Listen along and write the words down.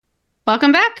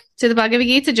Welcome back to the Bhagavad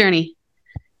Gita journey.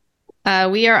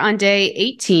 We are on day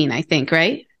 18, I think,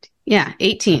 right? Yeah,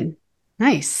 18.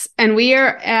 Nice. And we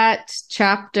are at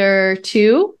chapter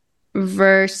 2,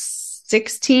 verse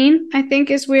 16, I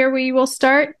think is where we will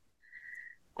start.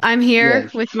 I'm here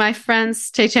with my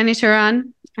friends Chaitanya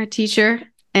Charan, our teacher,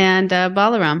 and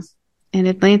Balaram in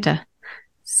Atlanta.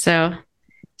 So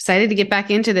excited to get back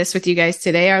into this with you guys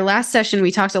today. Our last session,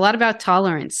 we talked a lot about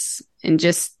tolerance and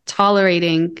just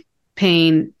tolerating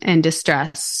pain and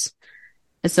distress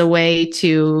as a way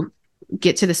to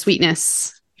get to the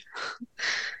sweetness.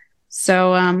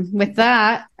 So with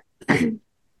that,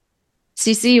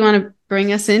 CC, you want to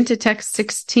bring us into text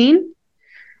 16?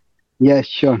 Yes,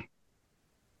 sure.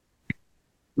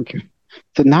 Okay.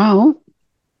 So now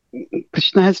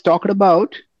Krishna has talked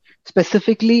about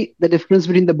specifically the difference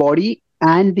between the body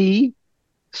and the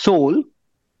soul.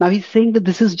 Now he's saying that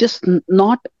this is just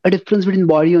not a difference between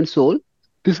body and soul.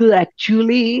 This is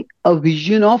actually a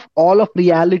vision of all of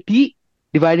reality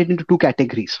divided into two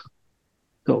categories.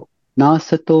 So, na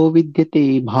sato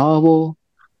vidyate bhavo,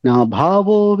 na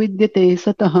bhavo vidyate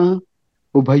satah,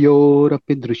 ubhayor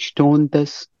api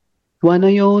drishtontas,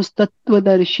 tvanayos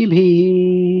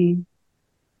tattvadarshibhi. I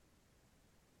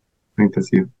think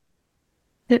that's you.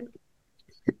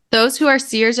 Those who are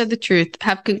seers of the truth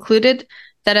have concluded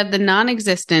that of the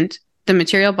non-existent, the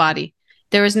material body,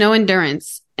 there is no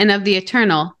endurance, and of the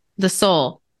eternal, the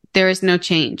soul, there is no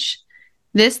change.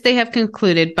 This they have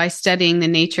concluded by studying the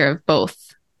nature of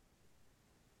both.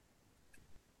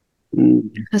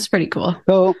 That's pretty cool.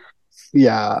 So,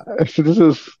 yeah, so this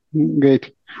is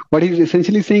great. What he's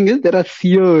essentially saying is there are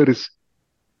seers.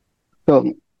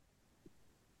 So,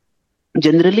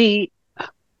 generally,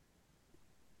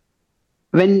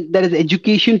 when there is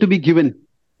education to be given,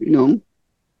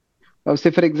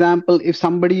 say for example, if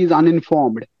somebody is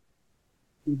uninformed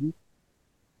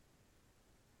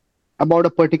about a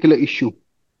particular issue,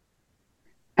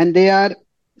 and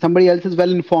somebody else is well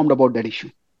informed about that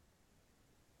issue.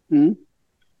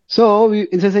 So we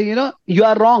say, you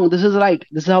are wrong. This is right.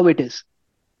 This is how it is.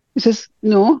 He says,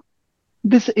 no.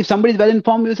 If somebody is well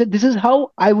informed, you say, this is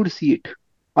how I would see it,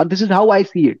 or this is how I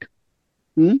see it.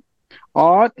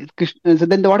 Or so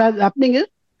then what is happening is,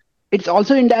 it's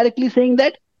also indirectly saying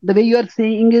that the way you are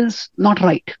saying is not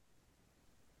right.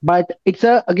 But it's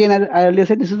again, as I earlier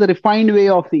said, this is a refined way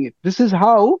of seeing it. This is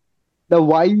how the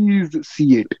wise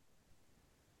see it.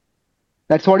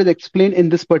 That's what is explained in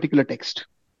this particular text.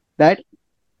 That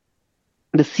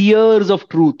the seers of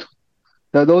truth,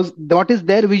 what is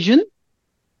their vision?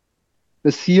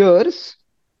 The seers,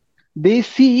 they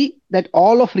see that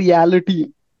all of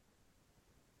reality,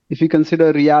 if you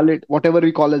consider reality, whatever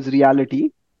we call as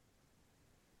reality,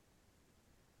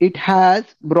 it has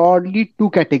broadly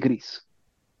two categories.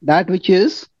 That which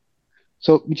is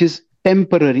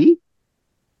temporary,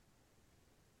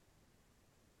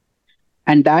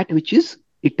 and that which is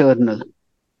eternal.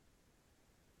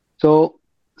 So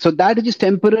that which is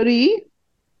temporary,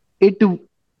 it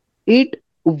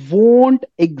won't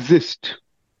exist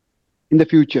in the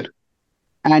future,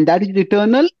 and that which is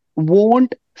eternal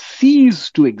won't cease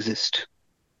to exist.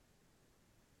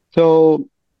 So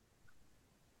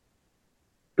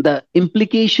the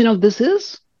implication of this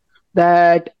is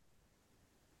that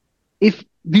if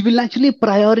we will actually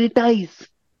prioritize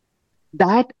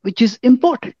that which is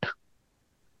important,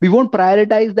 we won't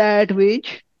prioritize that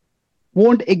which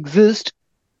won't exist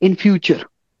in future.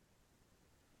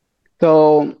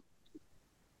 So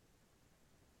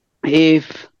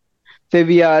if, say,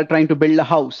 we are trying to build a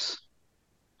house,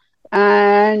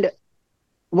 and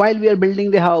while we are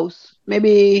building the house,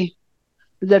 maybe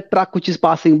the truck which is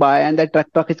passing by, and that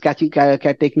truck is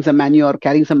taking some manure,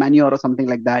 carrying some manure or something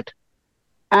like that,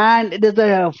 and there's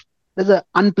a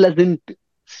unpleasant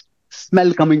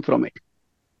smell coming from it.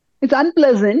 It's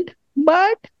unpleasant,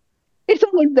 but it's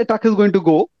not going, the truck is going to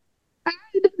go, and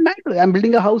it doesn't matter. I'm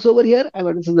building a house over here.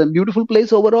 This is a beautiful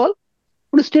place overall.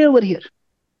 I'm going to stay over here.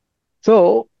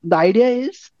 So the idea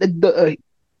is that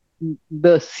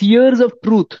the seers of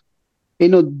truth,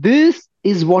 this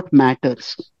is what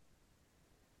matters.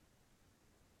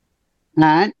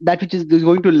 And that which is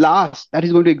going to last, that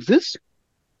is going to exist.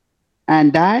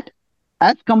 And that,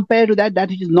 as compared to that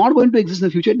which is not going to exist in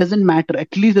the future, it doesn't matter.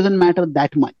 At least doesn't matter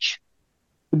that much.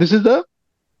 This is the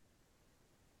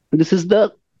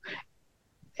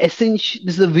essential,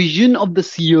 this is the vision of the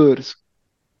seers.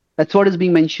 That's what is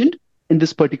being mentioned in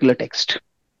this particular text.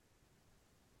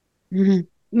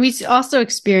 Mm-hmm. We also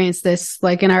experience this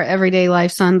like in our everyday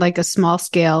lives on like a small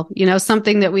scale,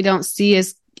 something that we don't see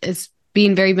as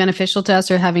being very beneficial to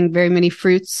us or having very many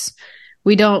fruits.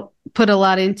 we don't put a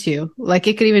lot into. Like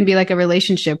it could even be like a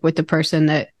relationship with the person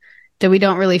that we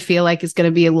don't really feel like is going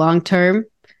to be a long term,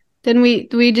 then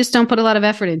we just don't put a lot of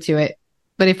effort into it.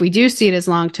 But if we do see it as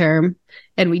long term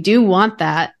and we do want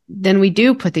that, then we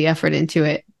do put the effort into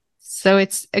it. So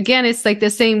it's again, it's like the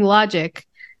same logic,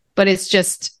 but it's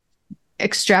just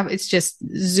it's just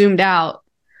zoomed out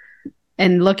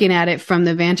and looking at it from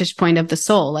the vantage point of the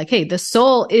soul. Like, hey, the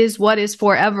soul is what is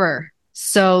forever.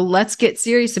 So let's get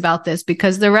serious about this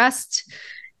because the rest,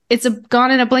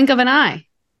 gone in a blink of an eye.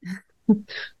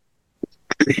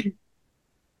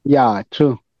 Yeah,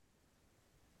 true.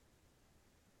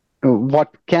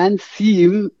 What can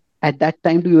seem at that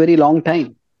time to be a very long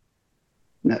time.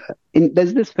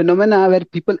 There's this phenomena where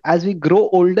people, as we grow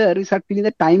older, we start feeling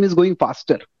that time is going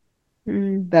faster.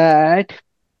 That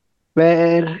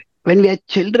where when we are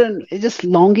children, we're just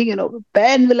longing,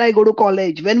 when will I go to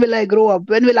college? When will I grow up?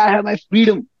 When will I have my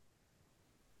freedom?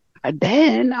 And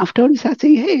then afterwards, we start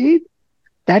saying, hey,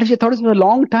 that which I thought was a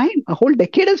long time, a whole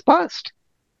decade has passed.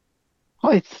 Oh,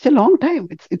 it's such a long time.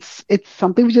 It's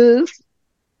something which is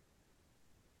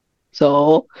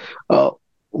so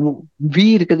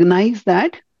we recognize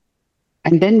that,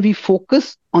 and then we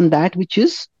focus on that which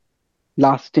is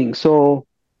lasting. So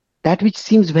that which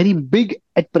seems very big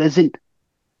at present,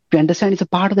 we understand it's a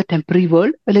part of the temporary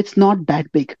world. Well, it's not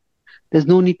that big. There's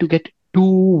no need to get too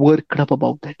worked up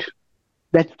about that.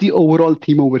 That's the overall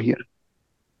theme over here.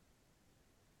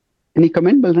 Any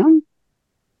comment, Balram?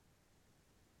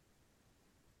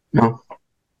 No,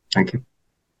 thank you.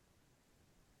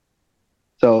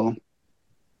 So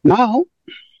now,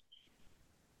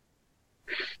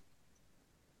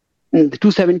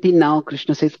 217 now,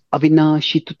 Krishna says,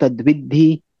 Avinashitu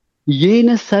tadvidhi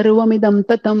yena sarvamidam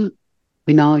tatam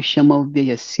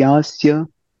vinashamavyayasyasya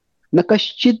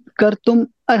nakaschid kartum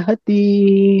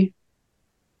arhati.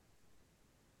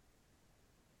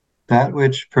 That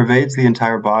which pervades the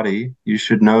entire body, you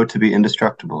should know to be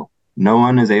indestructible. No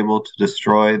one is able to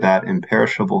destroy that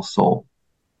imperishable soul.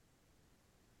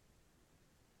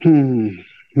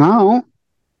 Now,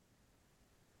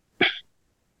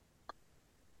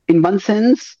 in one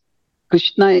sense,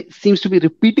 Krishna seems to be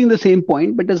repeating the same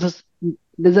point, but there's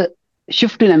a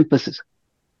shift in emphasis.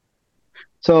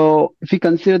 So, if we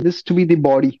consider this to be the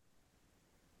body,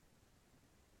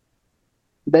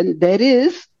 then there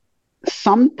is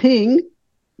something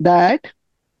that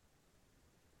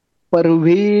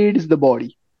pervades the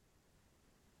body.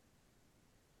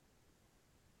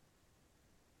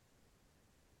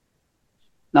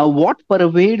 Now, what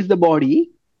pervades the body?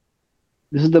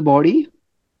 This is the body.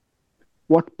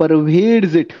 What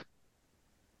pervades it?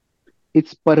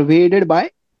 It's pervaded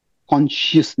by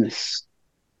consciousness.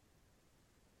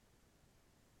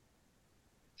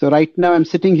 So right now I'm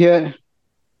sitting here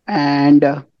and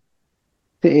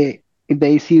say if the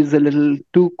AC is a little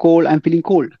too cold, I'm feeling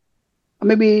cold. Or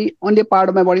maybe only a part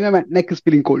of my body, my neck is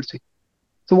feeling cold. Say.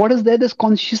 So what is there? There's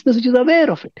consciousness which is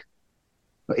aware of it.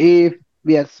 So if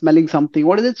we are smelling something,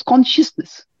 what is it? It's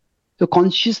consciousness. So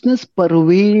consciousness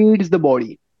pervades the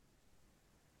body.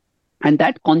 And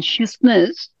that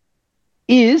consciousness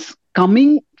is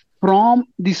coming from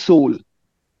the soul.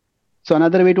 So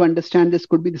another way to understand this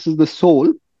could be this is the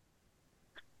soul.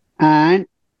 And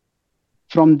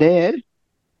from there,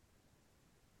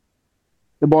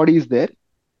 the body is there.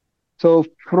 So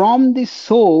from the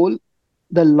soul,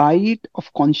 the light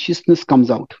of consciousness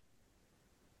comes out.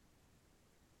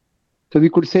 So we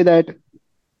could say that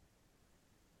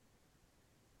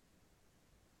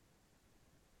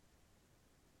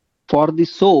for the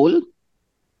soul,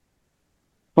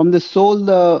 from the soul,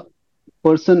 the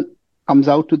person comes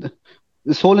out to the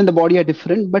soul and the body are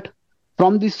different, but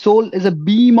from the soul is a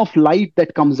beam of light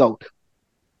that comes out.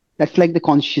 That's like the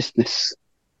consciousness.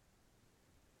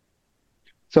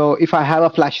 So if I have a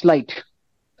flashlight,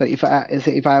 so if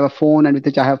I have a phone and with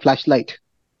which I have flashlight,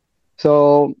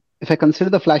 so if I consider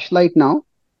the flashlight now,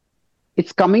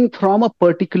 it's coming from a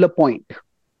particular point.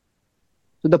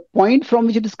 So the point from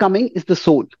which it is coming is the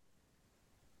soul.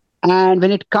 And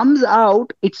when it comes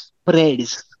out, it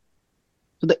spreads.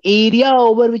 So the area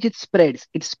over which it spreads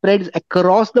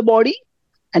across the body,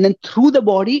 and then through the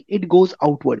body, it goes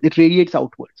outward. It radiates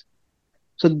outwards.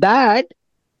 So that,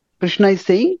 Krishna is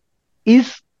saying,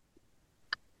 is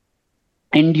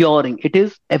enduring. It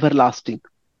is everlasting.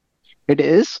 It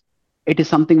is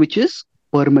something which is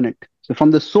permanent. So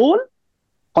from the soul,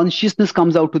 consciousness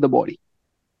comes out to the body.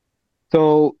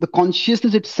 So the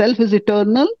consciousness itself is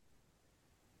eternal.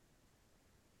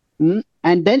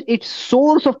 And then its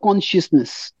source of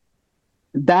consciousness,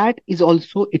 that is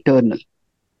also eternal.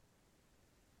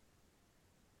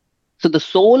 So the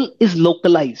soul is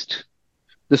localized.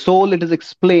 The soul, it is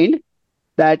explained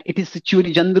that it is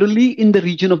situated generally in the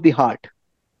region of the heart,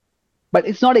 but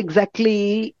it's not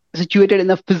exactly situated in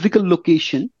a physical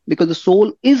location because the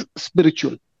soul is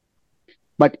spiritual.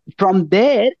 But from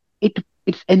there,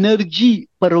 its energy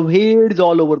pervades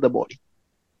all over the body.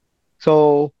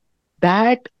 So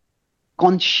that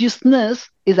consciousness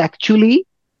is actually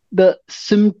the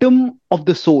symptom of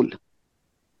the soul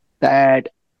that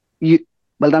you,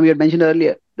 Balram, you had mentioned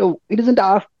earlier. No, it isn't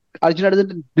asked, Arjuna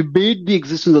doesn't debate the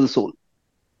existence of the soul.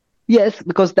 Yes,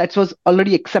 because that was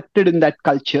already accepted in that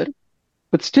culture.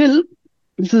 But still,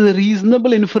 this is a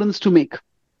reasonable inference to make.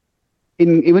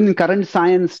 Even in current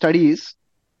science studies,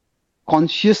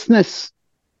 consciousness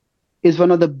is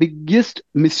one of the biggest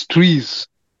mysteries.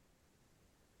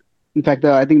 In fact,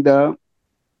 I think the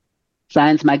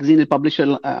Science magazine will publish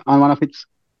on one of its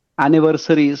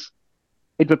anniversaries.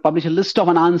 It will publish a list of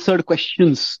unanswered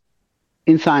questions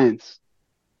in science.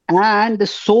 And the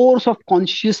source of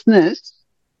consciousness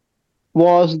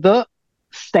was the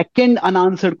second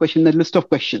unanswered question in the list of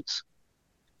questions.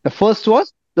 The first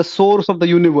was the source of the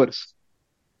universe.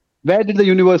 Where did the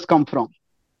universe come from?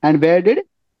 And where did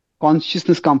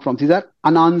consciousness come from? These are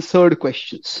unanswered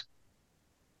questions.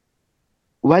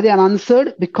 Why are they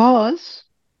unanswered? Because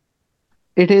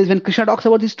it is when Krishna talks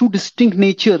about these two distinct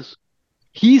natures,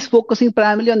 he's focusing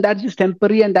primarily on that which is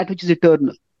temporary and that which is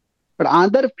eternal. But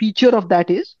another feature of that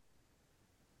is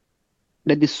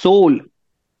that the soul,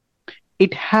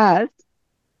 it has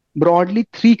broadly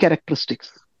three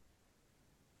characteristics.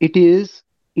 It is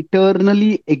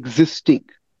eternally existing.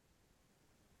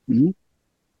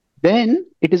 Then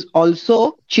it is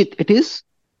also chit. It is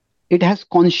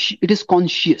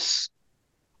conscious.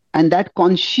 And that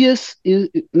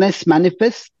consciousness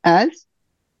manifests as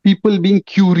people being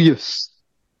curious.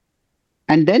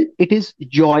 And then it is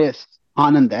joyous,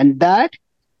 ananda. And that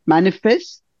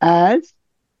manifests as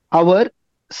our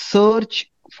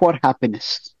search for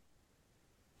happiness.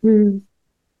 So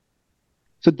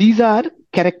these are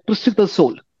characteristics of the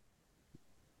soul.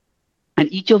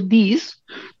 And each of these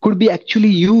could be actually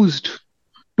used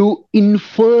to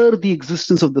infer the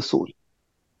existence of the soul.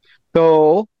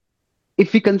 So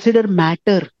if we consider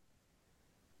matter,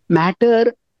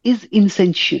 matter is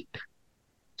insentient.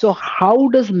 So how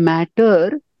does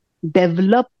matter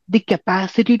develop the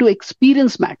capacity to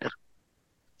experience matter?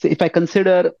 So if I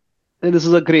consider this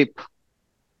is a grape.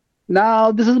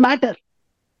 Now this is matter.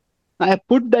 I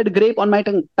put that grape on my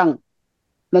tongue.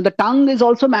 Now the tongue is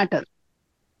also matter.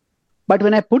 But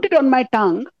when I put it on my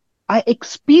tongue, I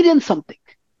experience something.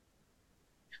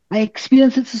 I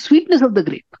experience the sweetness of the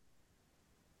grape.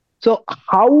 So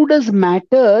how does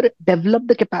matter develop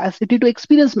the capacity to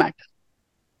experience matter?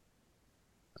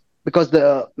 Because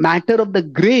the matter of the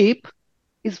grape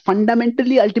is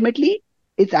fundamentally, ultimately,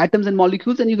 it's atoms and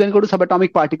molecules, and you can go to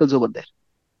subatomic particles over there.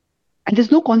 And there's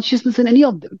no consciousness in any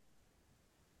of them.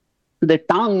 The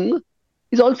tongue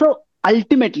is also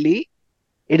ultimately,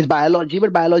 it is biology,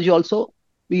 but biology also,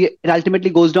 it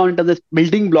ultimately goes down into the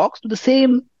building blocks to the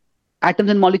same atoms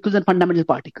and molecules and fundamental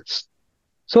particles.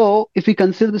 So if we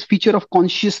consider this feature of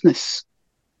consciousness,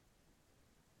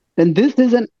 then this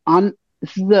is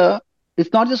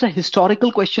it's not just a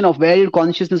historical question of where did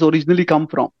consciousness originally come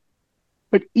from,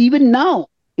 but even now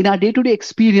in our day-to-day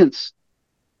experience,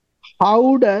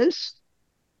 how does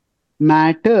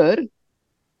matter,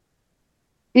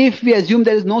 if we assume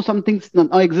there is no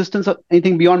existence of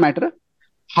anything beyond matter,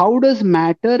 how does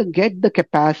matter get the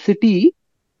capacity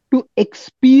to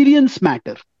experience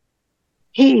matter?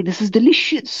 Hey, this is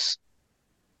delicious.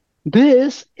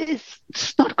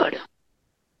 It's not good.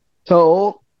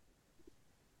 So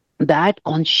that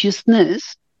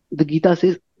consciousness, the Gita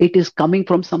says, it is coming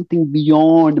from something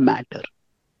beyond matter.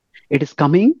 It is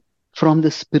coming from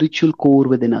the spiritual core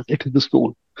within us. It is the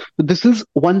soul. So this is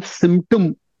one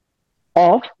symptom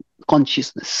of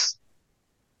consciousness.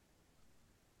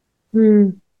 Yeah.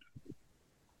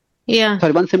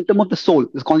 Sorry, one symptom of the soul.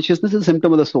 This consciousness is a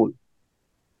symptom of the soul.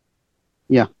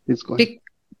 Yeah, it's going.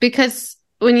 Because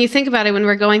when you think about it, when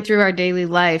we're going through our daily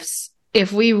lives,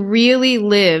 if we really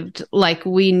lived like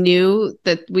we knew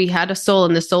that we had a soul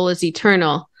and the soul is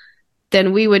eternal,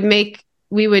 then we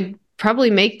would probably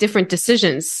make different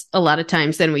decisions a lot of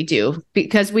times than we do,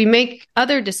 because we make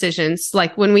other decisions.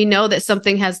 Like when we know that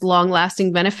something has long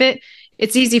lasting benefit,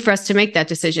 it's easy for us to make that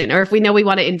decision. Or if we know we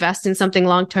want to invest in something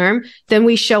long term, then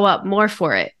we show up more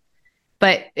for it.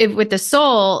 But with the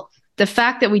soul, the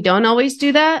fact that we don't always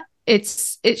do that, it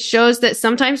shows that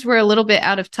sometimes we're a little bit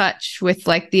out of touch with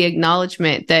like the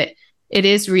acknowledgement that it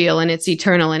is real and it's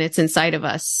eternal and it's inside of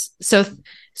us.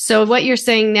 So what you're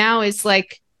saying now is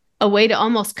like a way to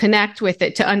almost connect with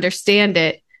it, to understand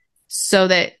it, so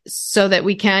that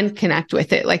we can connect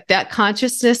with it. Like that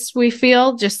consciousness we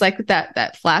feel, just like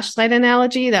that flashlight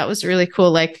analogy, that was really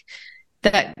cool. Like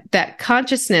that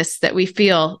consciousness that we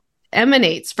feel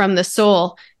emanates from the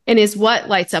soul and is what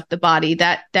lights up the body.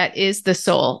 That is the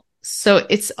soul. So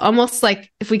it's almost like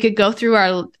if we could go through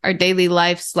our daily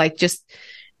lives, like just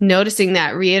noticing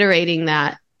that, reiterating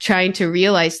that, trying to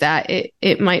realize that,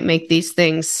 it might make these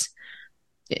things,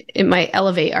 it might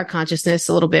elevate our consciousness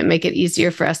a little bit, make it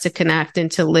easier for us to connect and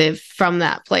to live from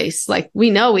that place. Like we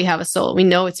know we have a soul, we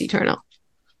know it's eternal.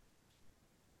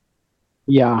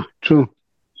 Yeah, true.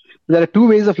 There are two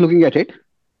ways of looking at it.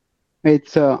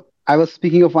 It's I was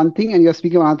speaking of one thing and you're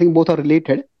speaking of another thing, both are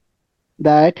related.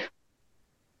 That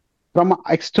from an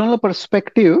external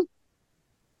perspective,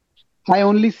 I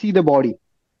only see the body.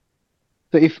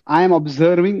 So if I am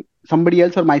observing somebody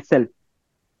else or myself,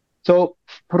 so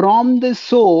from the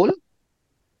soul,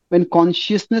 when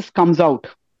consciousness comes out,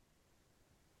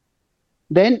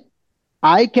 then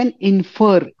I can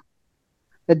infer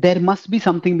that there must be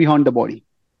something beyond the body.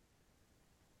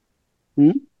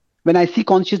 When I see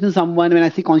consciousness in someone, when I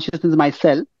see consciousness in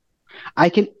myself, I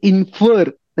can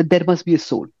infer that there must be a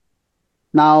soul.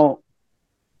 Now,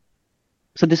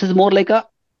 so this is more like a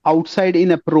outside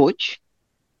in approach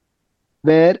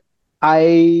where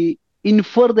I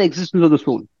infer the existence of the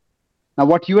soul. Now,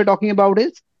 what you are talking about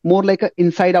is more like an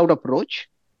inside out approach,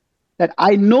 that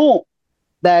I know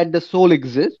that the soul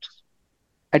exists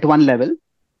at one level.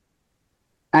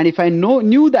 And if I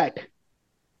knew that,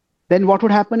 then what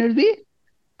would happen is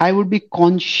I would be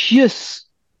conscious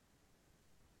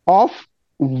of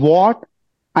what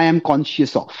I am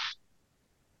conscious of.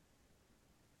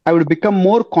 I would become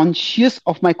more conscious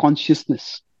of my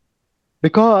consciousness,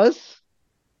 because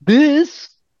this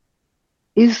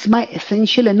is my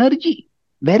essential energy.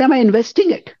 Where am I investing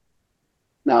it?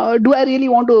 Now, do I really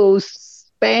want to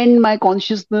spend my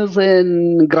consciousness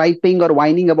in griping or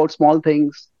whining about small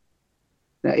things?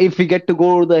 If we get to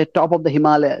go to the top of the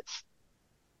Himalayas,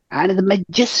 and the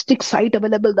majestic sight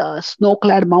available, the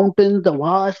snow-clad mountains, the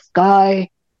vast sky,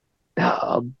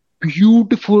 the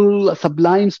beautiful,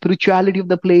 sublime spirituality of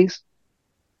the place.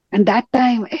 And that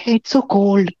time, it's so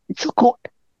cold. It's so cold.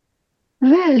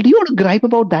 Well, do you want to gripe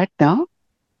about that now?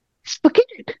 Forget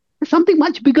it. There's something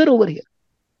much bigger over here.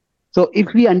 So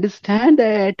if we understand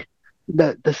that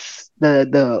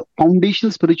the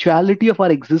foundational spirituality of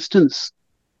our existence,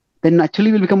 then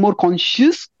naturally we'll become more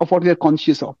conscious of what we are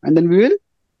conscious of. And then we will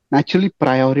naturally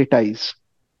prioritize.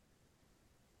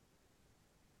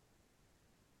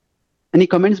 Any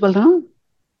comments, Balram?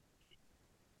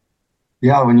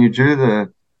 Yeah, when you drew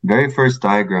the very first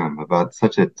diagram about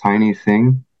such a tiny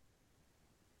thing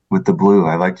with the blue,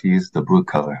 I like to use the blue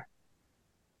color.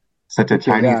 Such a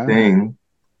tiny thing,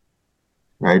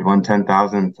 right?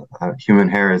 1/10,000th human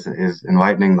hair is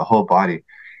enlightening the whole body.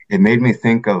 It made me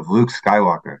think of Luke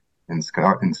Skywalker in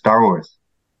Star Wars,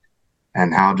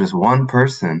 and how just one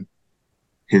person,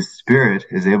 his spirit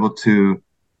is able to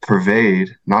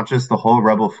pervade not just the whole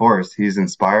rebel force, he's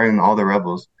inspiring all the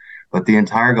rebels, but the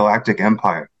entire galactic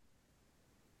empire.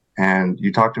 And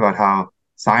you talked about how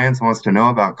science wants to know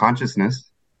about consciousness.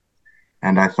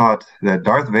 And I thought that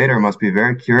Darth Vader must be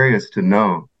very curious to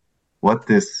know what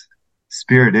this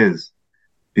spirit is,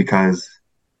 because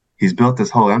he's built this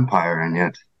whole empire and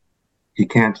yet he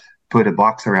can't put a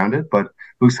box around it. But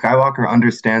Luke Skywalker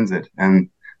understands it. And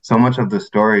so much of the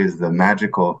story is the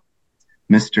magical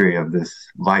mystery of this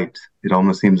light. It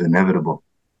almost seems inevitable.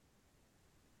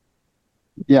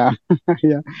 Yeah,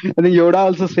 yeah. I think Yoda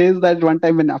also says that one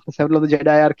time when after several of the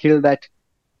Jedi are killed, that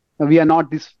we are not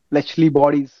these fleshly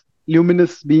bodies.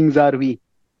 Luminous beings are we.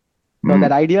 So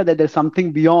that idea that there's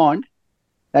something beyond,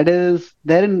 that is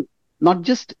there in not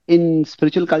just in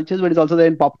spiritual cultures, but it's also there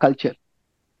in pop culture.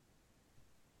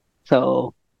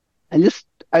 So, I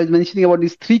was mentioning about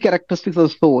these three characteristics of the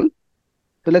soul.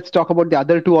 So let's talk about the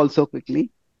other two also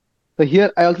quickly. So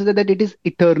here I also said that it is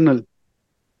eternal.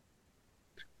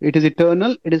 It is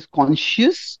eternal, it is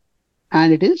conscious,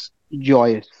 and it is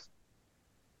joyous.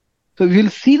 So we'll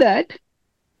see that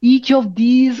each of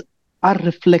these are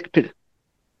reflected.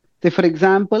 Say, for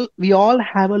example, we all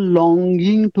have a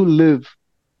longing to live.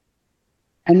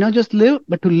 And not just live,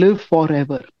 but to live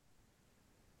forever.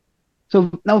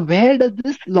 So now where does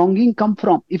this longing come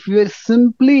from? If we are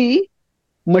simply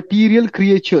material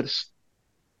creatures,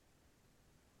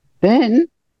 then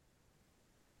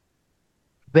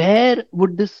where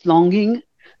would this longing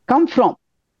come from?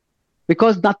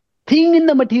 Because nothing in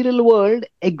the material world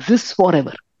exists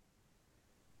forever.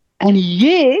 And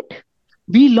yet,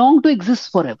 we long to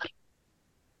exist forever.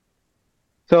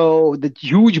 So the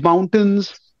huge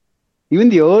mountains, even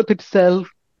the earth itself,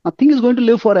 nothing is going to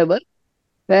live forever,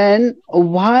 then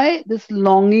why this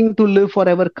longing to live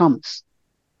forever comes?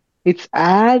 It's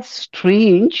as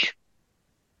strange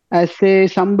as, say,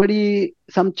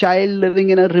 some child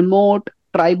living in a remote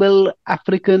tribal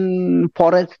African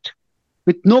forest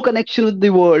with no connection with the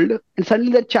world, and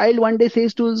suddenly that child one day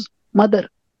says to his mother,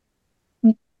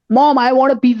 Mom, I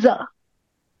want a pizza.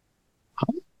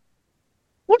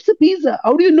 What's a pizza?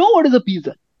 How do you know what is a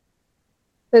pizza?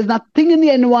 There's nothing in the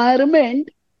environment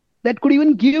that could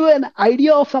even give an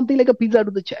idea of something like a pizza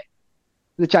to the child.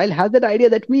 The child has that idea.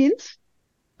 That means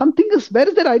something is, where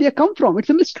does that idea come from? It's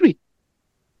a mystery.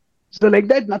 So like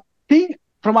that, nothing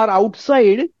from our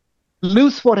outside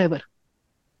lives forever.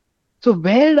 So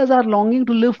where does our longing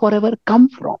to live forever come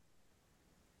from?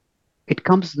 It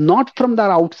comes not from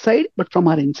our outside, but from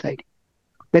our inside.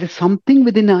 There is something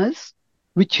within us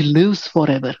which lives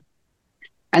forever.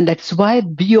 And that's why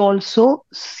we also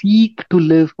seek to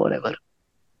live forever.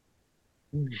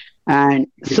 And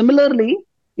similarly,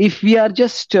 if we are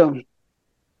just,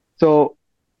 so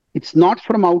it's not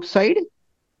from outside,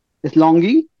 this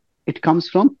longing, it comes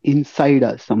from inside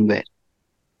us somewhere.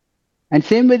 And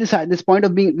same way, this point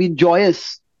of being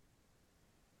joyous.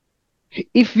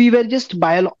 If we were just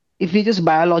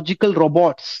biological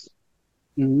robots,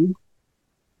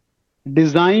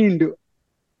 designed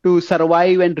to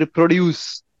survive and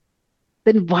reproduce,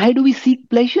 then why do we seek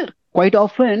pleasure? Quite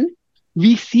often,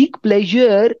 we seek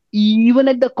pleasure even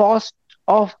at the cost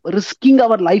of risking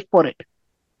our life for it.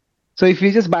 So if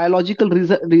we just biological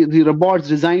robots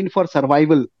designed for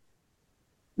survival,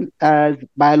 as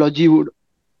biology would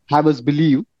have us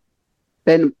believe,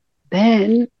 then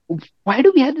why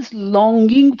do we have this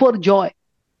longing for joy?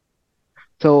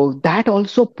 So that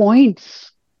also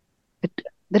points that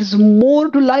there is more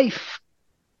to life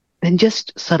than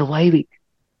just surviving.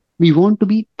 We want to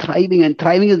be thriving, and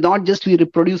thriving is not just we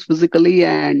reproduce physically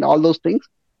and all those things.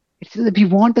 It's that we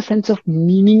want a sense of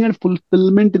meaning and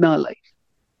fulfillment in our life.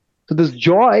 So this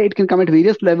joy, it can come at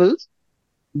various levels,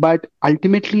 but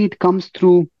ultimately it comes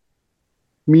through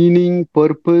meaning,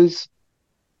 purpose,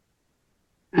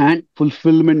 and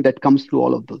fulfillment that comes through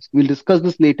all of those. We'll discuss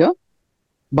this later,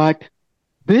 but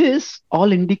this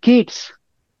all indicates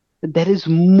that there is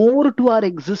more to our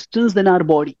existence than our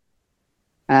body.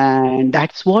 And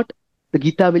that's what the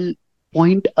Gita will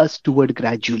point us toward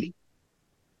gradually.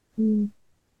 So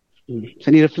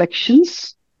any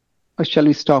reflections, or shall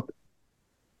we stop?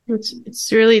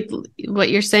 It's really what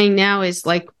you're saying now is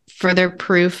like further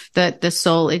proof that the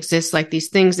soul exists, like these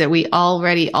things that we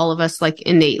already, all of us, like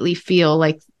innately feel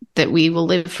like that we will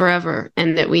live forever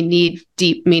and that we need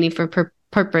deep meaning for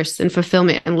purpose and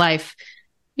fulfillment in life.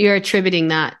 You're attributing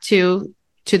that to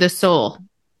the soul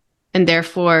and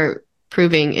therefore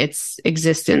proving its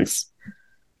existence.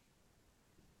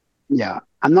 Yeah,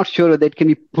 I'm not sure that it can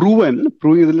be proven.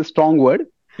 Proving is a little strong word.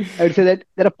 I would say that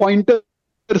there are pointers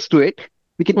to it.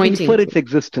 We can infer its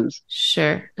existence.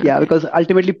 Sure. Okay. Yeah, because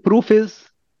ultimately proof is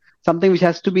something which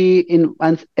has to be in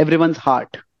everyone's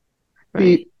heart.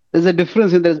 Right. There's a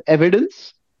difference in there's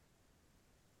evidence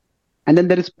and then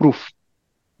there is proof.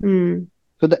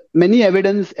 So the many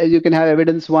evidence, as you can have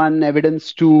evidence 1,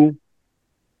 evidence 2.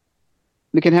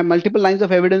 We can have multiple lines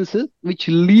of evidences which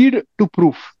lead to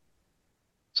proof.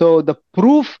 So the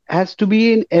proof has to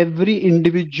be in every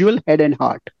individual head and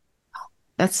heart.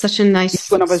 That's such a nice.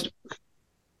 Each one of us.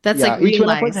 That's like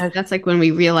realize. That's like when we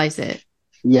realize it.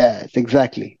 Yes,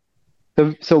 exactly.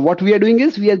 So what we are doing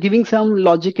is we are giving some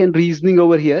logic and reasoning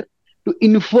over here to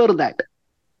infer that.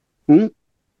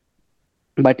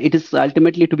 But it is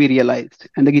ultimately to be realized.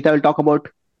 And the Gita will talk about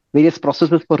various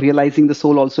processes for realizing the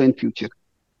soul also in future.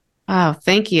 Wow,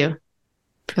 thank you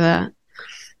for that.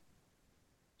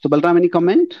 So Balram, any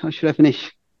comment or should I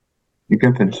finish? You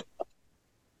can finish.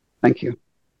 Thank you.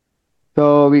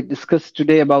 So we discussed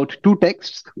today about 2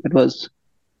 texts. That was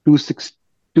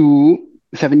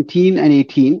 217 and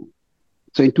 18.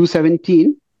 So in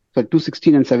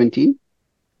 216 and 17,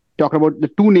 talk about the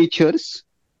 2 natures,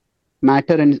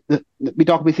 matter, and we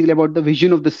talk basically about the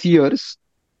vision of the seers.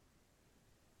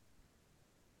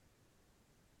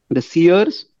 The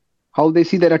seers, how they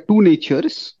see there are 2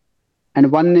 natures,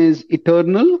 and one is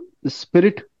eternal. The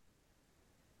spirit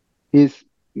is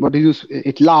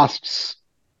it lasts,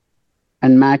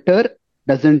 and matter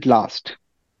doesn't last.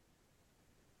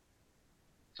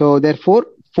 So therefore,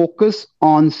 focus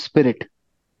on spirit.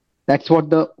 That's what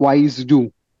the wise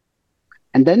do.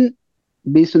 And then,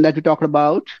 based on that, we talked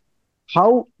about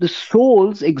how the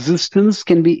soul's existence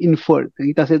can be inferred.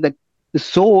 Gita says that the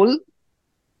soul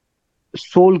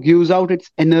gives out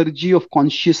its energy of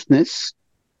consciousness,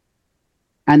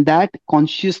 and that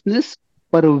consciousness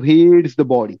pervades the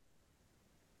body.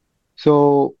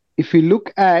 So if we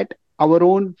look at our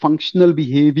own functional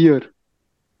behavior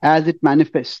as it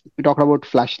manifests, we talk about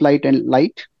flashlight and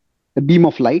light, the beam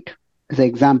of light as an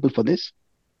example for this.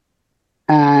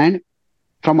 And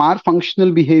from our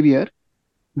functional behavior,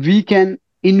 we can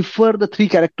infer the three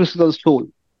characteristics of the soul.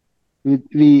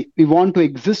 We want to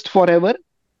exist forever,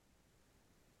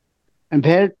 and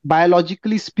where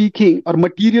biologically speaking or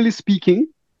materially speaking,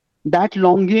 that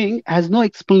longing has no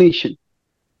explanation.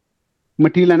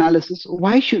 Material analysis,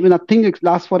 why should nothing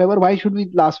last forever? Why should we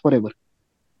last forever?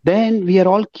 Then we are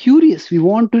all curious. We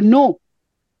want to know.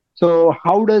 So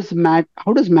how does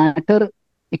matter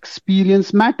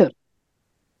experience matter?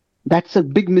 That's a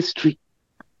big mystery.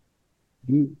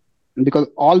 Because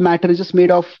all matter is just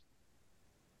made of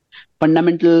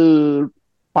fundamental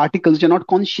particles which are not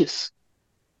conscious.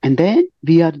 And then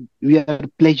we are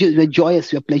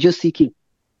joyous, we are pleasure seeking.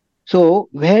 So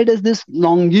where does this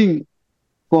longing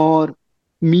for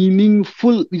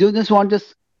meaningful, we don't just want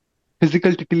just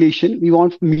physical titillation, we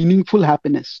want meaningful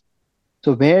happiness.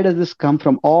 So where does this come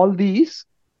from? All these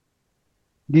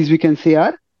we can say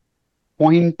are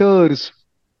pointers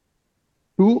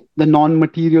to the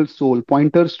non-material soul,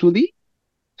 pointers to the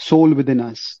soul within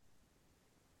us.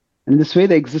 And in this way,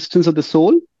 the existence of the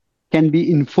soul can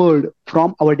be inferred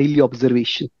from our daily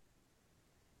observation.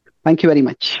 Thank you very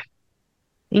much.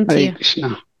 Thank Hare you.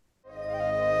 Krishna.